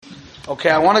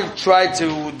Okay, I want to try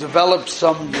to develop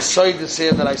some Yesodis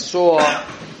here that I saw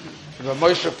in the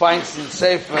Moshe Feinstein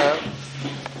Sefer,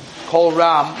 Kol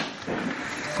Ram.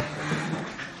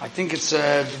 I think it's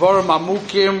Dvorim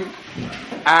Amukim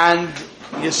and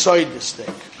Yesodis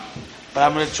thing. But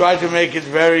I'm going to try to make it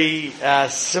very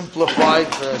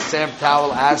simplified. Sam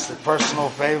Towell asked a personal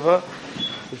favor.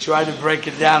 We try to break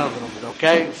it down a little bit,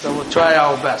 okay? So we'll try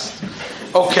our best.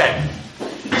 Okay.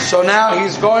 So now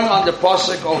he's going on the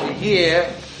pasuk over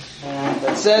here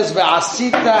that says,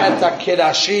 "Ve'asita et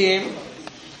hakedashim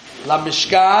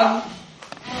lamishkan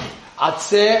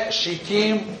atze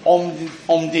shitim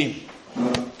omdim."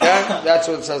 Okay, that's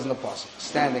what it says in the pasuk.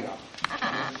 Standing up.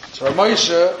 So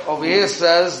Moshe over here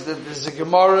says that there's a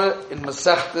Gemara in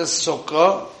Masechtas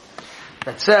Sukkah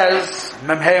that says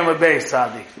Memheyam Abeis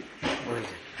Sadi. What is it?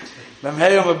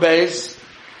 Memheyam Abeis.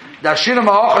 Dashina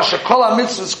ma'acha shekol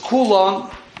hamitzvos kulon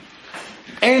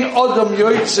ein odom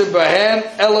yoytze behen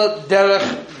ela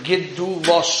derech gidul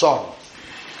lason.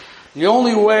 The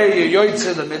only way you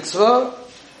yoytze the mitzvah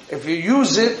if you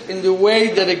use it in the way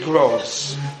that it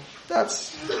grows.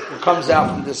 That's what comes out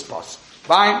from this pasuk.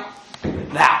 Fine.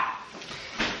 Now,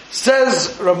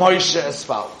 says Ramosha as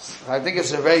follows. I think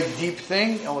it's a very deep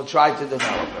thing, and we'll try to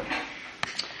develop it.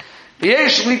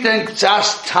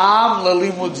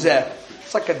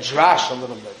 It's like a drash a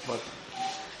little bit, but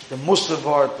the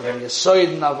musavart, the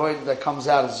yesoid and avoid that comes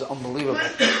out is unbelievable.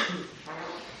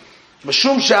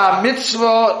 Mashum she'a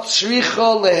mitzvah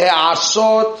tzricha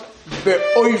lehe'asot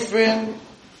be'oifen.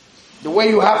 The way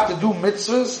you have to do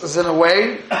mitzvahs is in a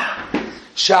way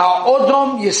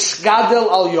sha'odom yisgadel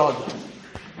al yodom.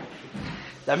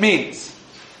 That means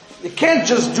you can't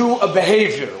just do a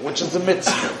behavior, which is a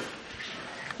mitzvah.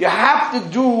 You have to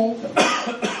do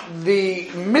the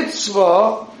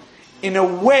mitzvah in a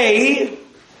way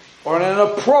or in an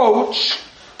approach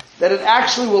that it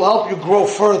actually will help you grow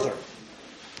further.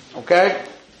 Okay?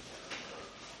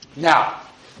 Now,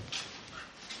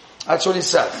 that's what he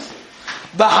says.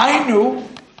 Behainu,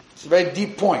 it's a very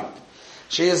deep point.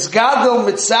 She is gadol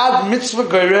mitzad mitzvah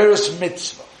gereros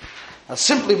mitzvah. Now,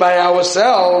 simply by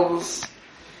ourselves,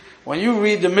 when you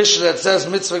read the Mishnah that says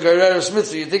mitzvah gereros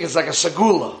mitzvah, you think it's like a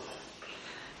segula.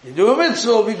 You do a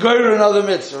mitzvah, it'll be gerer another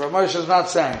mitzvah. Ramesh is not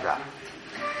saying that.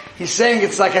 He's saying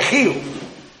it's like a chiyuv.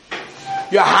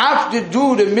 You have to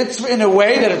do the mitzvah in a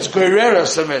way that it's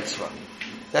gereros a mitzvah.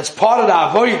 That's part of the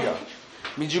avodah.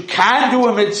 It means you can do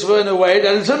a mitzvah in a way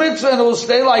that it's a mitzvah and it will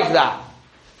stay like that.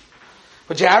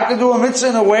 But you have to do a mitzvah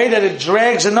in a way that it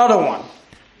drags another one.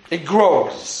 It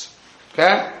grows.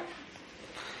 Okay?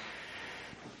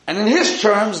 And in his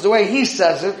terms, the way he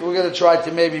says it, we're going to try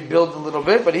to maybe build a little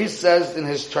bit, but he says in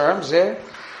his terms here,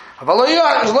 if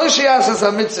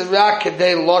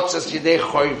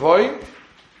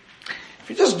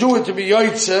you just do it to be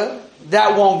yoytze,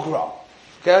 that won't grow.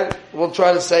 Okay? We'll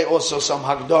try to say also some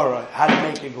hagdara, how to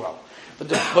make it grow. But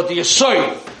the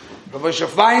Yesoid, Rabbi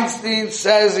Feinstein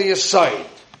says the Yesoid.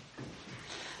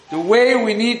 The way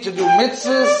we need to do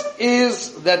mitzvahs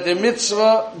is that the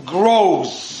mitzvah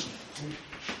grows.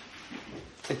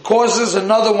 It causes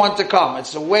another one to come.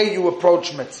 It's the way you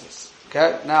approach mitzvahs.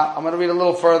 Okay? Now, I'm going to read a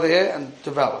little further here and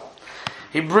develop.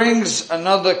 He brings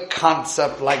another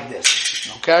concept like this.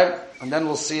 Okay? And then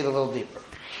we'll see it a little deeper.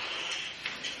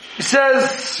 He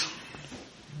says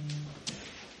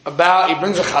he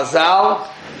brings a chazal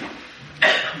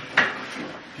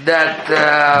that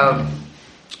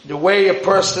the way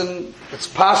it's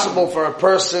possible for a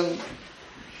person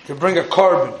to bring a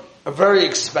korban, a very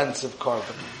expensive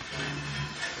korban,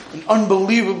 an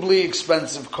unbelievably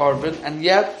expensive korban, and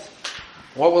yet,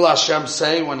 what will Hashem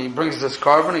say when He brings this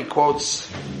korban? He quotes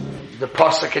the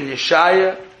pasuk in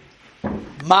Yeshaya,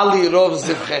 Mali rov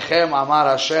zivchechem amar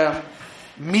Hashem,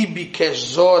 Mi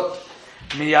bikesh zot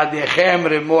miyadechem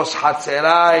remos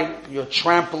hatzerai. You're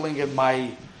trampling in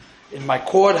my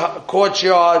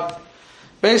courtyard.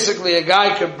 Basically, a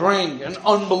guy could bring an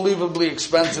unbelievably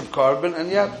expensive korban,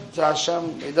 and yet to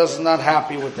Hashem, He does not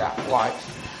happy with that. Why?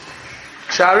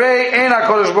 Sharei ein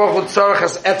HaKadosh Baruch Hu tzarech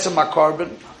es etzem HaKorban,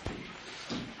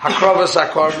 hakrovas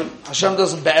HaKorban. Hashem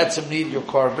doesn't be'etzem need your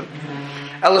korban.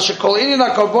 Ela shekol inyan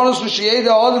HaKorbanos v'sheyei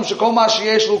ha'odim shekol ma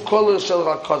sheyesh lo kol shel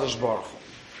HaKadosh Baruch Hu.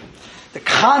 The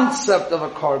concept of a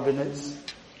korban is,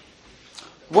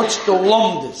 what's the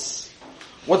lumdus,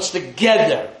 what's the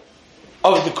gather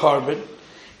of the korban,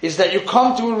 is that you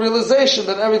come to a realization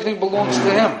that everything belongs to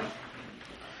Him.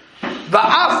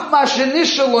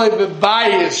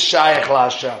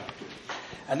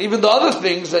 And even the other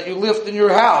things that you lift in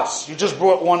your house, you just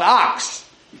brought one ox,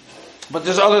 but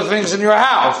there's other things in your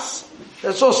house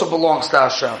that also belongs to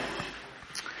Hashem.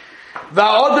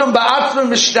 Va'odam ba'atzma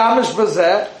mishtamish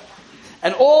b'zeh,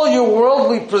 and all your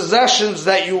worldly possessions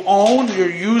that you own, you're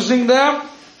using them.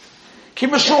 Ki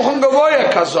b'shulchan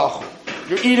gavoya kazoch.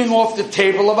 You're eating off the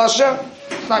table of Hashem.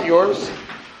 It's not yours.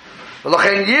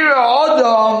 V'lochen yira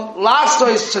odam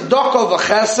lastois tzedakah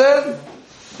v'chesed.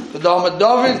 V'dam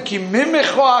David ki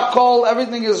mimecha akol.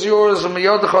 Everything is yours. And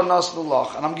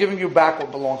I'm giving you back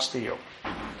what belongs to you.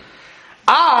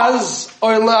 As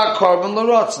oila carbon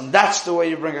l'rotzen. That's the way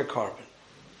you bring a carbon.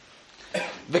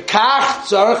 V'kach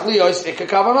tzarech liyos ikka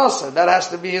kavanasa. That has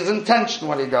to be his intention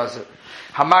when he does it.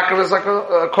 Hamakar is like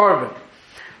a carbon.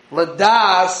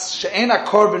 L'das she'en a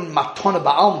carbon matona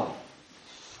ba'alma.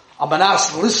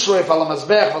 Amanas l'isroif ala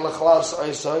mazbech v'lechlas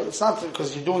oisoi. It's not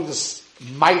because you're doing this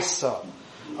maisa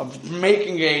of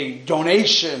making a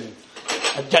donation,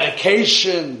 a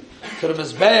dedication to the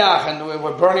mizbeach, and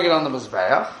we're burning it on the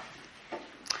mizbeach.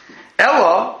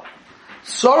 Ella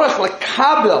sorech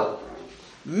lekabel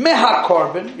meha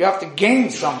carbon. You have to gain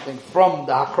something from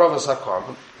the hakravas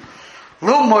hakarban.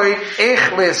 Lilmoid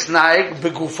echles naig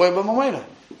begufoy b'mamoina.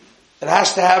 It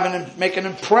has to have make an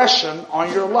impression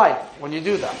on your life when you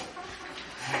do that.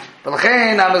 But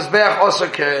l'chein ha-mizbeach also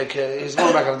he's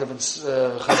going back on a different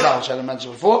chazal which I didn't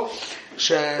mention before.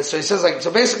 So he says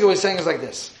so basically what he's saying is like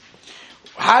this.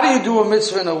 How do you do a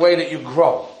mitzvah in a way that you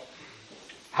grow?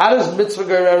 How does mitzvah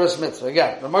gereres mitzvah?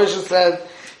 Again, the Moshe said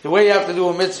the way you have to do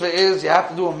a mitzvah is you have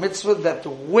to do a mitzvah that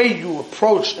the way you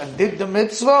approached and did the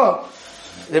mitzvah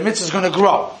is going to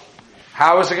grow.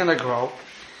 How is it going to grow?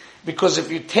 Because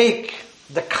if you take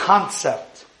the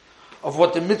concept of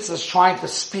what the mitzvah is trying to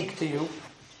speak to you,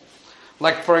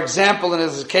 like for example in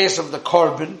the case of the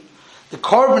carbon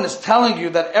is telling you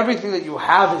that everything that you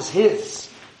have is his.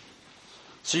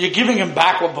 So you're giving him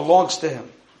back what belongs to him.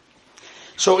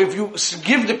 So if you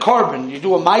give the carbon, you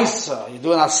do a maisa, you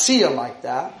do an asiyah like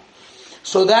that,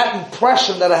 so that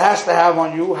impression that it has to have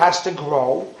on you has to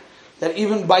grow, that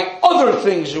even by other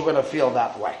things you're going to feel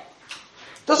that way.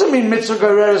 Doesn't mean mitzvah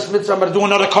gereres mitzvah, I'm going to do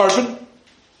another carbon.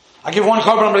 I give one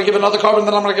carbon, I'm going to give another carbon,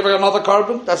 then I'm going to give another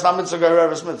carbon. That's not mitzvah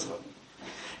gereres mitzvah.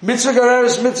 Mitzvah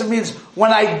gereres mitzvah means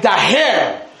when I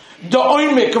daher the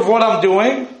oimik of what I'm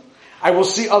doing, I will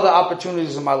see other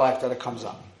opportunities in my life that it comes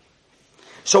up.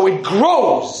 So it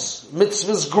grows.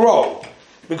 Mitzvahs grow.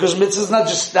 Because mitzvah is not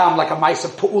just like a maisa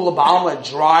pu'ula ba'alma, a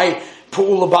dry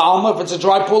pu'ula ba'alma. If it's a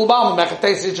dry pu'ula ba'alma,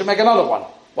 mechatesi, it should make another one.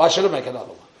 Why should it make another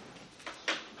one?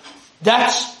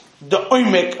 That's the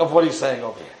oimik of what he's saying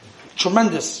over here.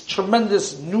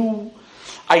 Tremendous new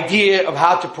idea of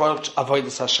how to approach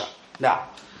avodas Hashem. Now,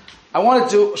 I wanted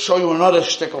to show you another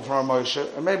shtickle from our Moshe,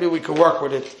 and maybe we could work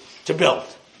with it to build.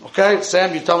 Okay?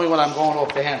 Sam, you tell me when I'm going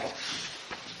off the handle.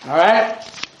 Alright?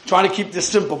 Trying to keep this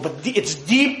simple, but it's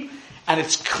deep and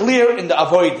it's clear in the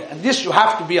avodah. And this you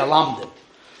have to be a lamdan.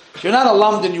 If you're not a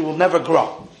lamdan, you will never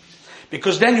grow.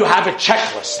 Because then you have a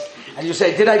checklist. And you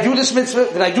say, did I do this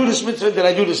mitzvah? Did I do this mitzvah? Did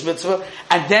I do this mitzvah?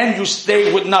 And then you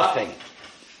stay with nothing.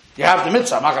 You have the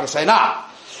mitzvah. I'm not going to say nah.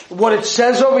 What it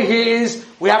says over here is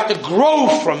we have to grow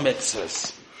from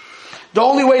mitzvahs. The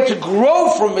only way to grow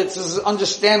from mitzvahs is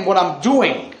understand what I'm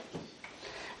doing.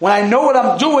 When I know what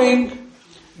I'm doing,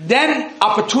 then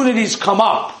opportunities come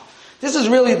up. This is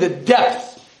really the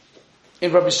depth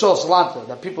in Rabbi Shol Salanta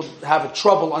that people have a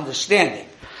trouble understanding.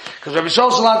 Because Rabbi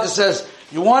Shol Salanta says,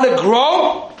 you want to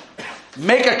grow?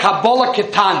 Make a Kabbalah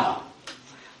Ketana.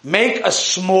 Make a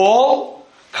small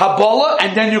Kabbalah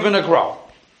and then you're going to grow.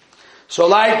 So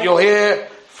like you'll hear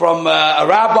from a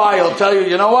rabbi, he'll tell you,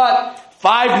 you know what?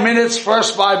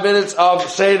 First 5 minutes of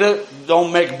Seder,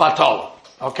 don't make Batola.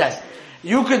 Okay.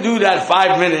 You could do that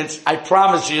 5 minutes, I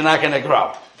promise you're not going to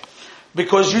grow.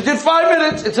 Because you did 5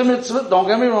 minutes, it's a mitzvah, don't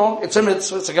get me wrong, it's a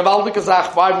mitzvah, it's a gevaldik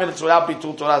azach, 5 minutes without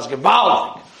bitul Torah is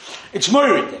gevaldik. It's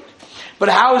moiridik. But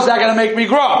how is that going to make me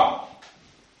grow?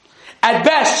 At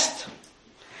best,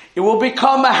 it will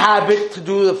become a habit to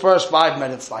do the first 5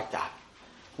 minutes like that.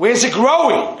 Where's it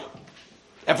growing?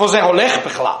 So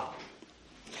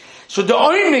the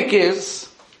oimik is,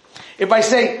 if I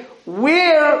say,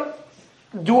 where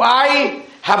do I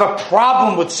have a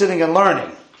problem with sitting and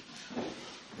learning?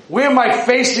 Where am I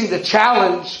facing the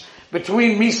challenge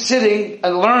between me sitting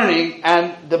and learning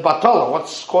and the batola?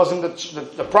 What's causing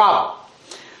the problem?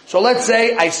 So let's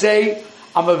say, I say,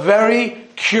 I'm a very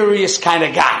curious kind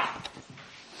of guy.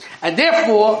 And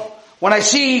therefore, when I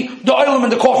see the oilim in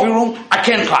the coffee room, I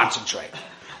can't concentrate.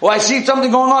 Or I see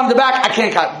something going on in the back, I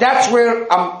can't concentrate. That's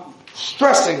where I'm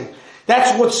stressing.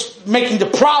 That's what's making the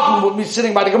problem with me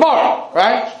sitting by the Gemara,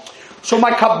 right? So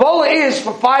my Kabbalah is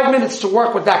for 5 minutes to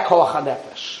work with that koach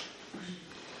hanefesh.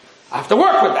 I have to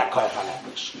work with that koyach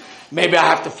hanefesh. Maybe I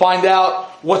have to find out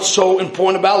what's so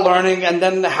important about learning and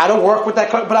then how to work with that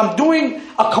koyach. But I'm doing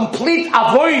a complete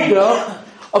avodah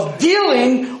of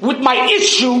dealing with my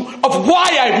issue of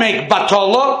why I make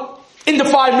batola in the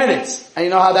 5 minutes. And you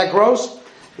know how that grows?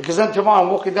 Because then tomorrow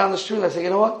I'm walking down the street and I say, you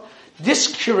know what? This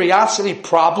curiosity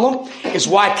problem is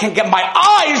why I can't get my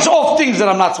eyes off things that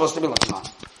I'm not supposed to be looking on.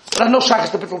 But I know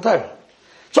shaykhs to bittul Torah.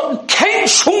 So, kein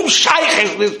shum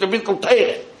shaykhs is to bittul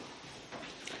Torah.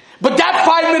 But that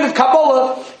 5-minute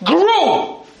Kabbalah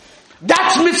grew.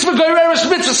 That's mitzvah goyreres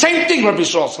mitzvah. Same thing Rabbi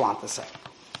Yisrael Salanta said.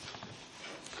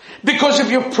 Because if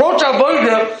you approach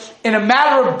avodah in a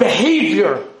matter of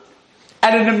behavior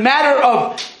and in a matter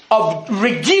of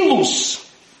regilus,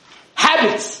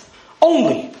 habits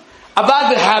only,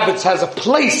 avodah habits has a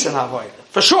place in avodah,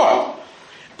 for sure.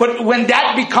 But when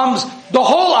that becomes the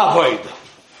whole avodah,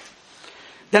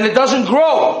 then it doesn't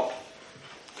grow.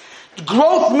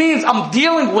 Growth means I'm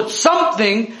dealing with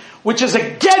something which is a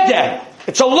geder.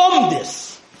 It's a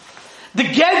lumdis. The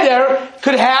geder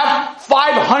could have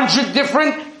 500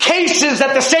 different cases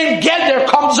that the same geder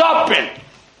comes up in.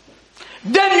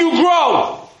 Then you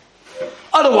grow.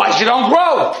 Otherwise you don't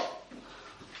grow.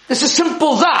 This is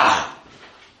simple zach.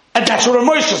 And that's what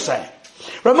Ramosha is saying.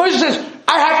 Ramosha says,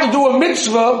 I have to do a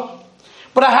mitzvah,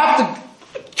 but I have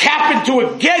to tap into a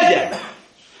geder.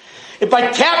 If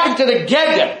I tap into the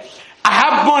geder, I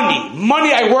have money.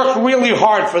 Money, I work really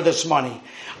hard for this money.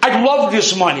 I love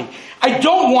this money. I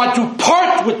don't want to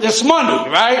part with this money,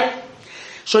 right?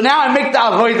 So now I make the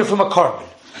avodah from a carbon.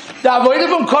 The avodah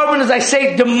from carbon is I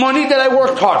say the money that I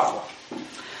worked hard for.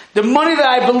 The money that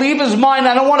I believe is mine,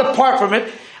 I don't want to part from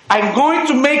it. I'm going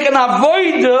to make an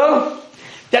avodah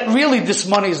that really this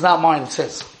money is not mine, it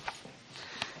says.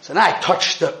 So now I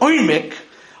touch the oimik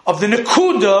of the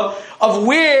nekuda of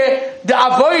where the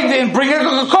avodah in bringing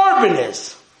a carbon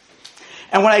is.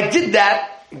 And when I did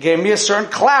that, it gave me a certain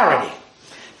clarity.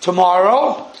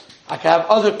 Tomorrow, I can have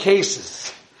other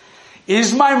cases.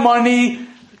 Is my money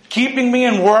keeping me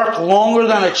in work longer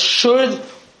than it should? And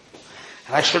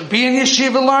I should be in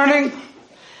yeshiva learning?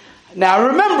 Now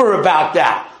remember about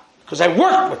that, because I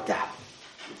worked with that.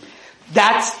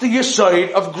 That's the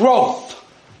yesod of growth.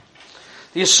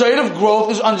 The yesod of growth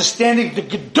is understanding the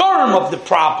gedorim of the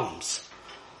problems.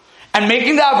 And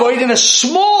making the avodah in a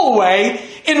small way,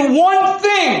 in one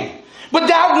thing. But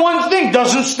that one thing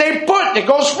doesn't stay put. It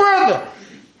goes further.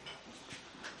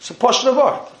 It's a pashut of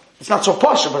art. It's not so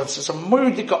pashut, but it's a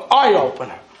murdika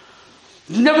eye-opener.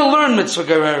 You never learn mitzvah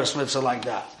gereres mitzvah like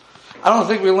that. I don't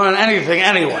think we learn anything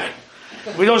anyway.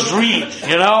 We just read,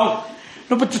 you know?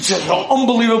 No, but it's an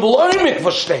unbelievable oimik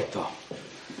versteht though.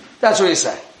 That's what he's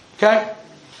saying. Okay?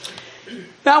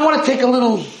 Now I want to take a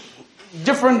little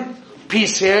different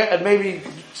piece here and maybe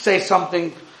say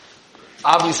something.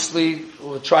 Obviously,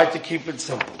 we'll try to keep it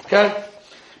simple. Okay?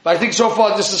 But I think so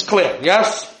far this is clear.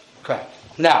 Yes? Okay.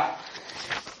 Now,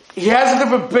 he has a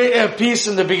different piece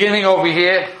in the beginning over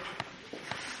here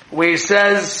where he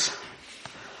says,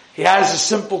 he has a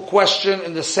simple question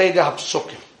in the Seder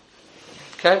HaPsukim.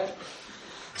 Okay?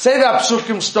 Seder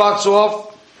HaPsukim starts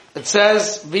off, it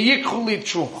says, V'yikhu li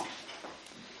truma.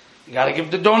 You gotta give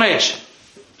the donation.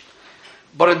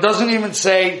 But it doesn't even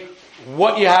say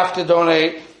what you have to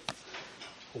donate,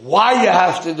 why you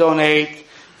have to donate,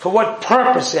 for what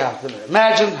purpose you have to donate.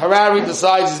 Imagine Harari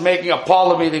decides he's making a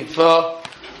parlor meeting for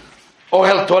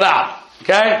Ohel Torah.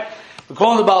 Okay? We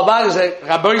call the Balabad and say,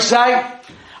 Rabbi say,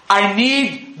 I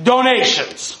need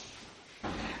donations.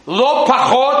 Lo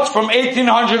pachot from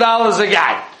 $1,800 a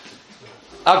guy.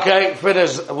 Okay, what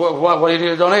do you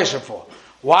need a donation for?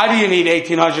 Why do you need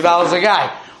 $1,800 a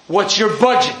guy? What's your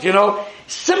budget? You know,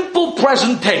 simple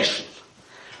presentation.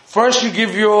 First you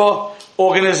give your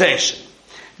organization.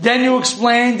 Then you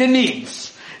explain the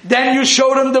needs. Then you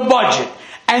show them the budget.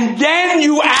 And then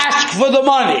you ask for the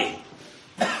money.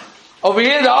 Over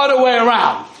here, the other way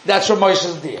around. That's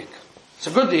Ramosha's diak. It's a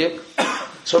good diak.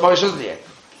 It's Ramosha's diak.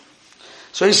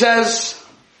 So he says,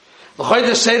 why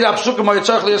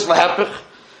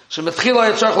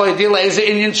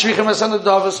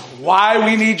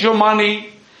we need your money.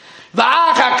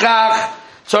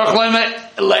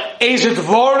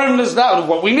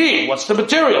 What we need. What's the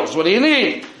materials? What do you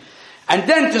need? And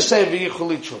then to say,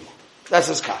 that's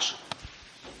his kasha.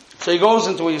 So he goes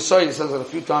into what you saw, he says it a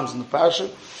few times in the parasha,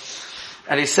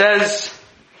 and he says,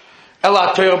 the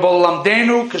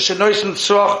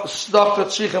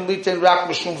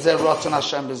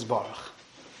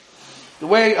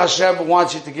way Hashem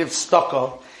wants you to give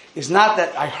tzedakah is not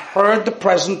that I heard the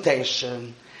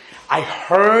presentation, I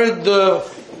heard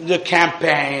the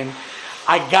campaign,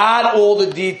 I got all the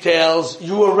details.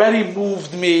 You already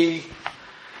moved me.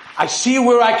 I see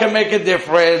where I can make a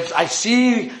difference. I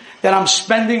see that I'm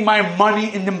spending my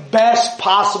money in the best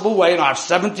possible way. I have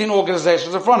 17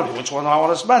 organizations in front of me. Which one do I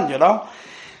want to spend,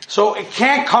 So it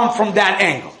can't come from that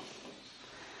angle.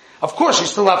 Of course, you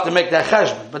still have to make that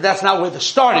cheshbon, but that's not where the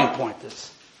starting point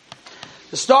is.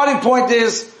 The starting point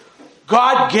is,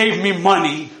 God gave me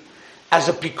money as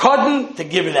a pikadon to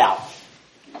give it out.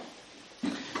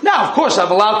 Now, of course,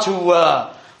 I'm allowed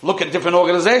to look at different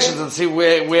organizations and see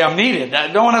where I'm needed.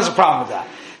 No one has a problem with that.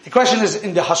 The question is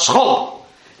in the hashchol,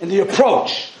 in the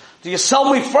approach. Do you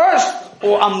sell me first,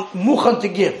 or I'm mukhan to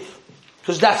give?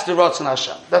 Because that's the Ratzon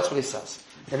Hashem. That's what he says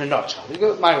in a nutshell.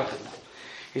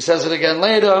 He says it again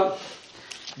later.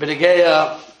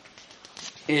 B'negeya,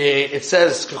 it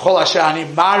says, K'chol Asher ani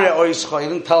mare oischa. He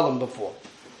didn't tell them before.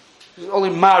 It's only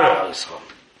mare oischa.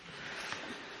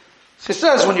 So he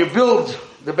says, when you build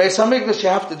the Beis HaMikdash, you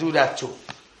have to do that too.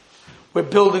 We're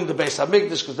building the Beis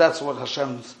HaMikdash because that's what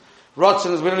Hashem's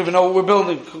Ratzon is. We don't even know what we're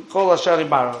building. K'chol Asher ani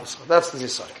mare oischa. That's the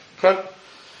Zisai. Okay?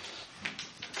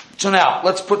 So now,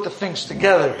 let's put the things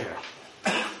together here.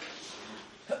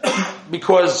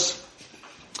 Because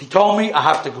he told me I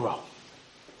have to grow.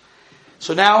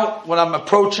 So now, when I'm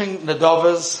approaching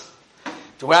Nedavas,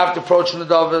 do I have to approach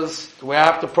Nedavas? Do I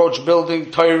have to approach building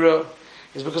Torah?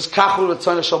 It's because Kachul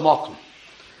Ritzonah Shel Makom.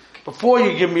 Before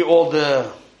you give me all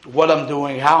the what I'm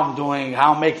doing, how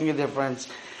I'm making a difference,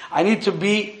 I need to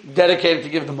be dedicated to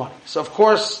give the money. So of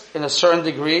course, in a certain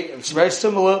degree, it's very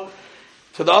similar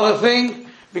to the other thing,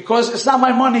 because it's not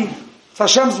my money. It's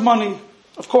Hashem's money,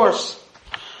 of course.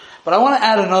 But I want to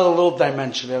add another little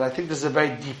dimension there. I think this is a very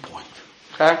deep point.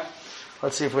 Okay?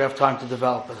 Let's see if we have time to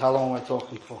develop it. How long am I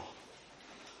talking for?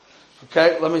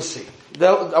 Okay, let me see.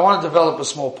 I want to develop a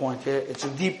small point here. It's a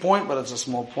deep point, but it's a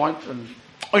small point. And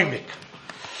oimik.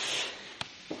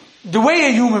 The way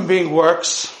a human being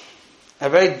works, a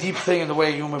very deep thing in the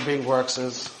way a human being works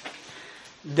is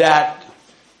that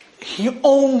he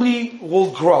only will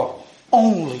grow.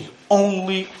 Only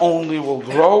will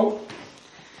grow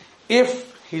if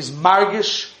he's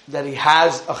margish that he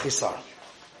has a chisaron.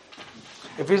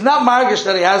 If he's not margish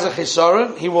that he has a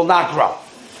chisaron, he will not grow.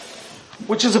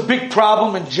 Which is a big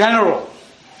problem in general.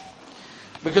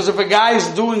 Because if a guy is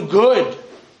doing good,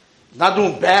 not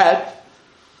doing bad,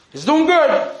 he's doing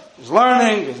good. He's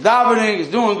learning, he's davening, he's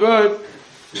doing good.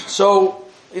 So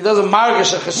he doesn't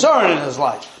margish a chisaron in his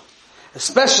life.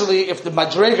 Especially if the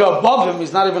madrega above him,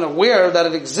 he's not even aware that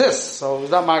it exists. So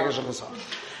he's not margish a chisaron.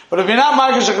 But if you're not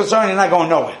margish a chisaron, you're not going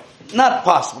nowhere. Not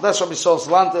possible. That's Rabbi Sol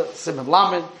Salanta, Simon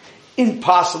Lamed.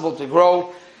 Impossible to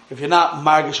grow if you're not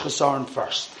margish chisaron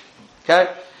first.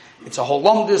 Okay? It's a whole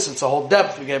lumdis, it's a whole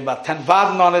depth. We gave about 10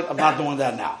 vaden on it. I'm not doing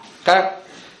that now. Okay?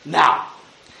 Now,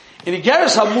 in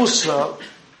Igeres HaMusa,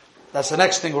 that's the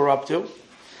next thing we're up to.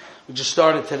 We just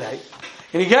started today.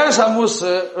 In Igeres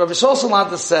HaMusa, Rabbi Sol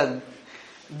Salanta said,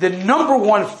 the number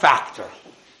one factor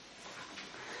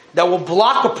that will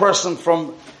block a person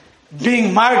from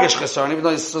being margish chisaron, even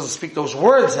though he doesn't speak those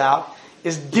words out,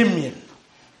 is dimyon.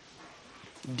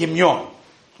 Dimyon.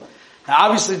 Now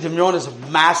obviously dimyon is a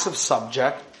massive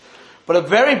subject, but a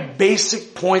very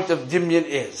basic point of dimyon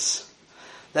is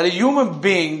that a human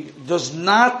being does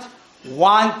not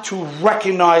want to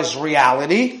recognize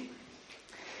reality,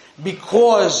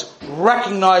 because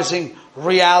recognizing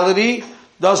reality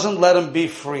doesn't let him be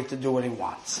free to do what he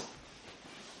wants.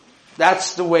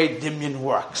 That's the way dimyon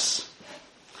works.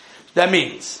 That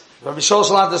means, Rabbi Shol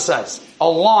Salanta says, a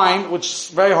line which is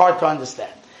very hard to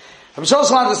understand. Rabbi Shol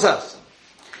Salanta says,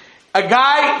 a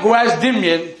guy who has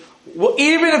dimyon,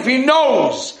 even if he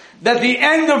knows that at the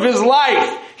end of his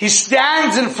life, he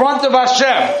stands in front of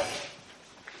Hashem,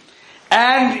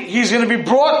 and he's going to be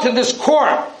brought to this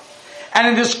court, and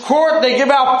in this court they give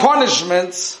out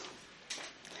punishments,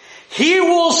 he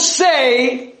will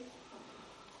say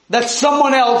that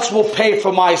someone else will pay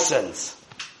for my sins.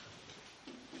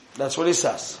 That's what he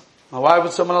says. Now why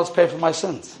would someone else pay for my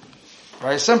sins?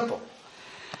 Very simple.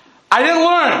 I didn't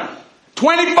learn.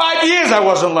 25 years I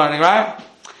wasn't learning, right?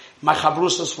 My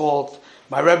chabrusa's fault,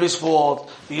 my Rebbe's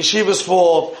fault, the yeshiva's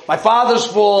fault, my father's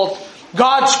fault,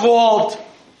 God's fault.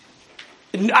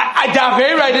 I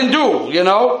didn't do,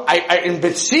 in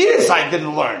Betzidus I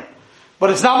didn't learn. But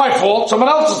it's not my fault, someone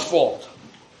else's fault.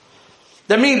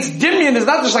 That means dimyon is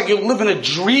not just like you live in a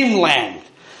dreamland.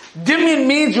 Dimyon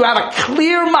means you have a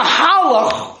clear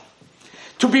mahalach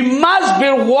to be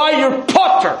masbir why you're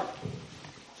potter.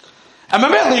 And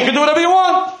remember, you can do whatever you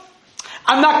want.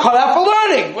 I'm not called out for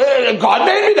learning. God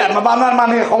made me that.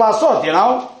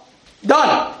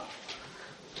 Done.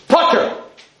 Potter.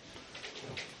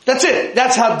 That's That's it.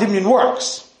 That's how Dimyan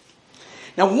works.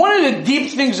 Now, one of the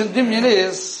deep things in Dimyan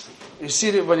is, you see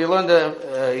it when you learn the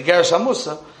Igeres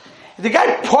HaMusa, the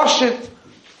guy Poshit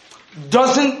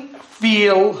doesn't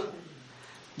feel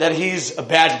that he's a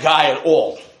bad guy at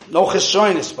all. No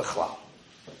cheshonis b'chlal.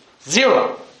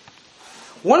 Zero.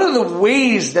 One of the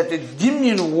ways that the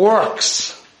Dimyan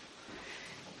works,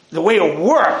 the way it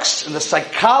works in the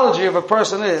psychology of a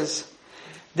person is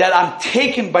that I'm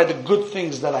taken by the good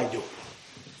things that I do.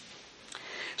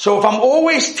 So if I'm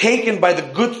always taken by the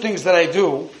good things that I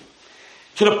do,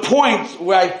 to the point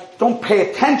where I don't pay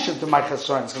attention to my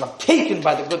concerns, because I'm taken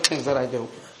by the good things that I do,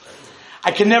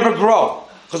 I can never grow,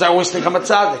 because I always think I'm a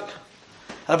tzaddik.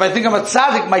 And if I think I'm a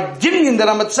tzaddik, my dimyan that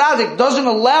I'm a tzaddik doesn't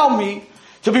allow me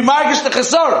to be margish the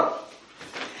chesara.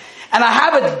 And I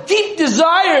have a deep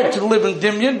desire to live in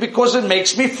dimyan because it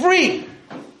makes me free.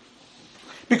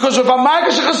 Because if I'm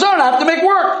margish the chesara, I have to make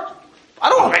work. I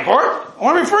don't want to make work. I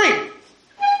want to be free.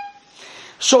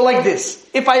 So like this,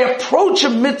 if I approach a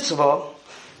mitzvah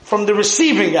from the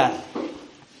receiving end,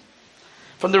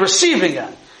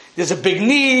 there's a big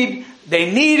need,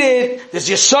 they need it, there's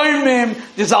Yesomim,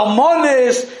 there's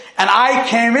Almonis, and I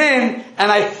came in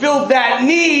and I filled that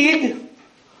need,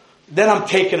 then I'm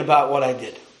taken about what I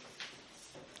did.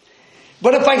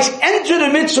 But if I enter the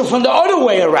mitzvah from the other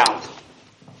way around,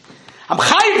 I'm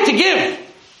chayiv to give.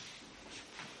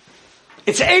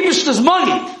 It's Eibishter's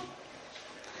money.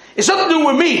 It's nothing to do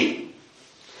with me.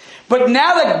 But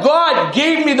now that God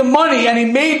gave me the money and He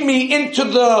made me into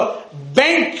the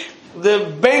bank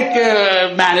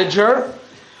manager,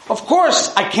 of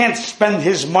course I can't spend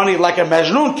His money like a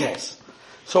Majnun case.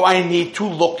 So I need to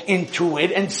look into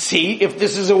it and see if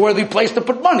this is a worthy place to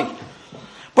put money.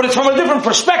 But it's from a different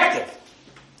perspective.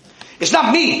 It's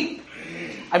not me.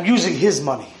 I'm using His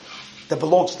money that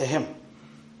belongs to Him.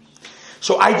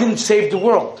 So I didn't save the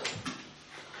world.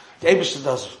 The Eibishter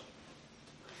does.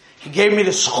 He gave me the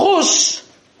schus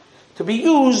to be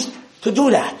used to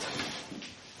do that.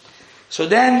 So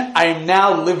then I am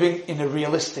now living in a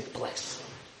realistic place.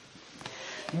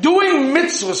 Doing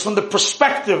mitzvahs from the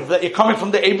perspective that you're coming from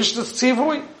the Eibishter's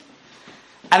tzivui,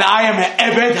 and I am an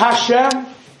Eved Hashem,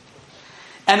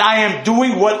 and I am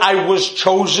doing what I was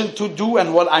chosen to do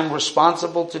and what I'm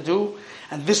responsible to do,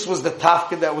 and this was the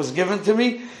tafkid that was given to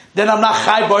me, then I'm not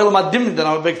chai b'olam adimin, then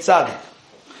I'm a big tzaddik.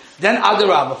 Then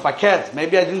Adarab, if I can't,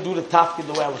 maybe I didn't do the tafkid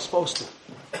the way I was supposed to.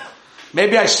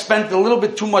 Maybe I spent a little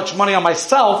bit too much money on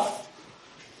myself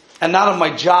and not on my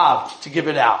job to give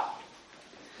it out.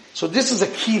 So this is a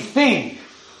key thing.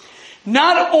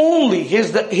 Not only,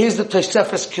 here's the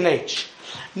Tosefes Knech.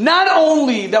 Not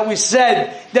only that we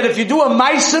said that if you do a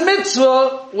Maisa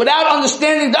Mitzvah without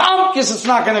understanding the Amkis, it's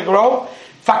not going to grow.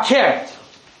 Fakert.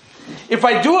 If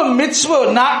I do a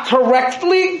Mitzvah not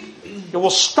correctly, it will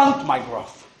stunt my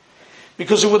growth.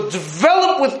 Because it will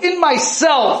develop within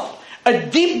myself a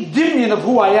deep dimyan of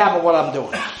who I am and what I'm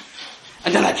doing.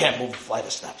 And then I can't move a flight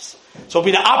of steps. So it'll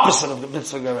be the opposite of the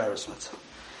mitzvah gereres mitzvah.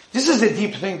 This is the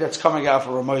deep thing that's coming out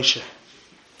for Ramosha.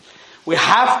 We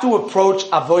have to approach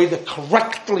avodah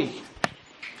correctly.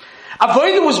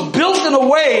 Avodah was built in a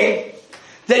way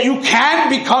that you can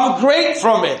become great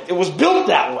from it. It was built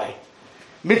that way.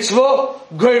 Mitzvah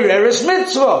gereres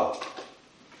mitzvah.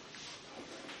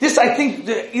 This, I think,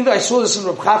 either I saw this in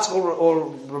Reb Chatzkel or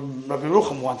Rabbi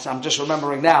Rucham once, I'm just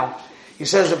remembering now. He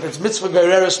says if it's mitzvah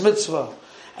gereres mitzvah,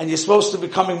 and you're supposed to be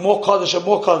becoming more kaddish and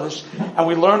more kaddish, and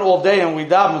we learn all day and we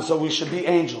daven, so we should be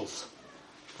angels.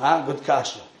 Good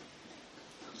kasha.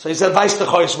 So he said, Vais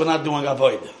techois, we're not doing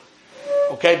avodah.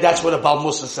 Okay, that's what the Bal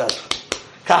Musa says.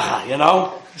 Kacha,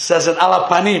 He says it ala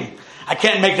panim. I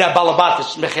can't make that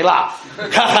balabatish mechila.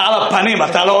 Kacha ala panim,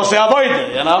 atalo ose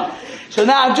avodah, So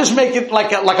now I'm just making it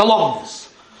like a alumnus.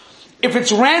 If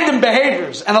it's random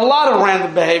behaviors, and a lot of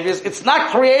random behaviors, it's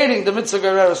not creating the mitzvah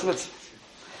gereres mitzvah.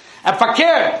 And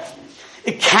fakir,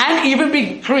 it can even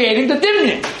be creating the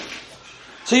dimyan.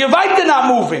 So you're right,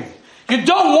 not moving. You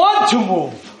don't want to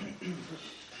move.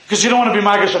 Because you don't want to be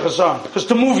magish chazan. Because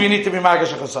to move you need to be magish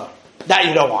chazan. That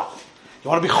you don't want. You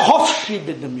want to be chofshi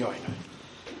b'dimyon.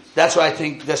 That's why I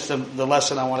think that's the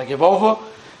lesson I want to give over.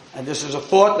 And this is a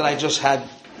thought that I just had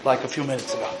like a few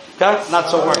minutes ago. Okay? Not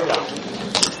so worked out.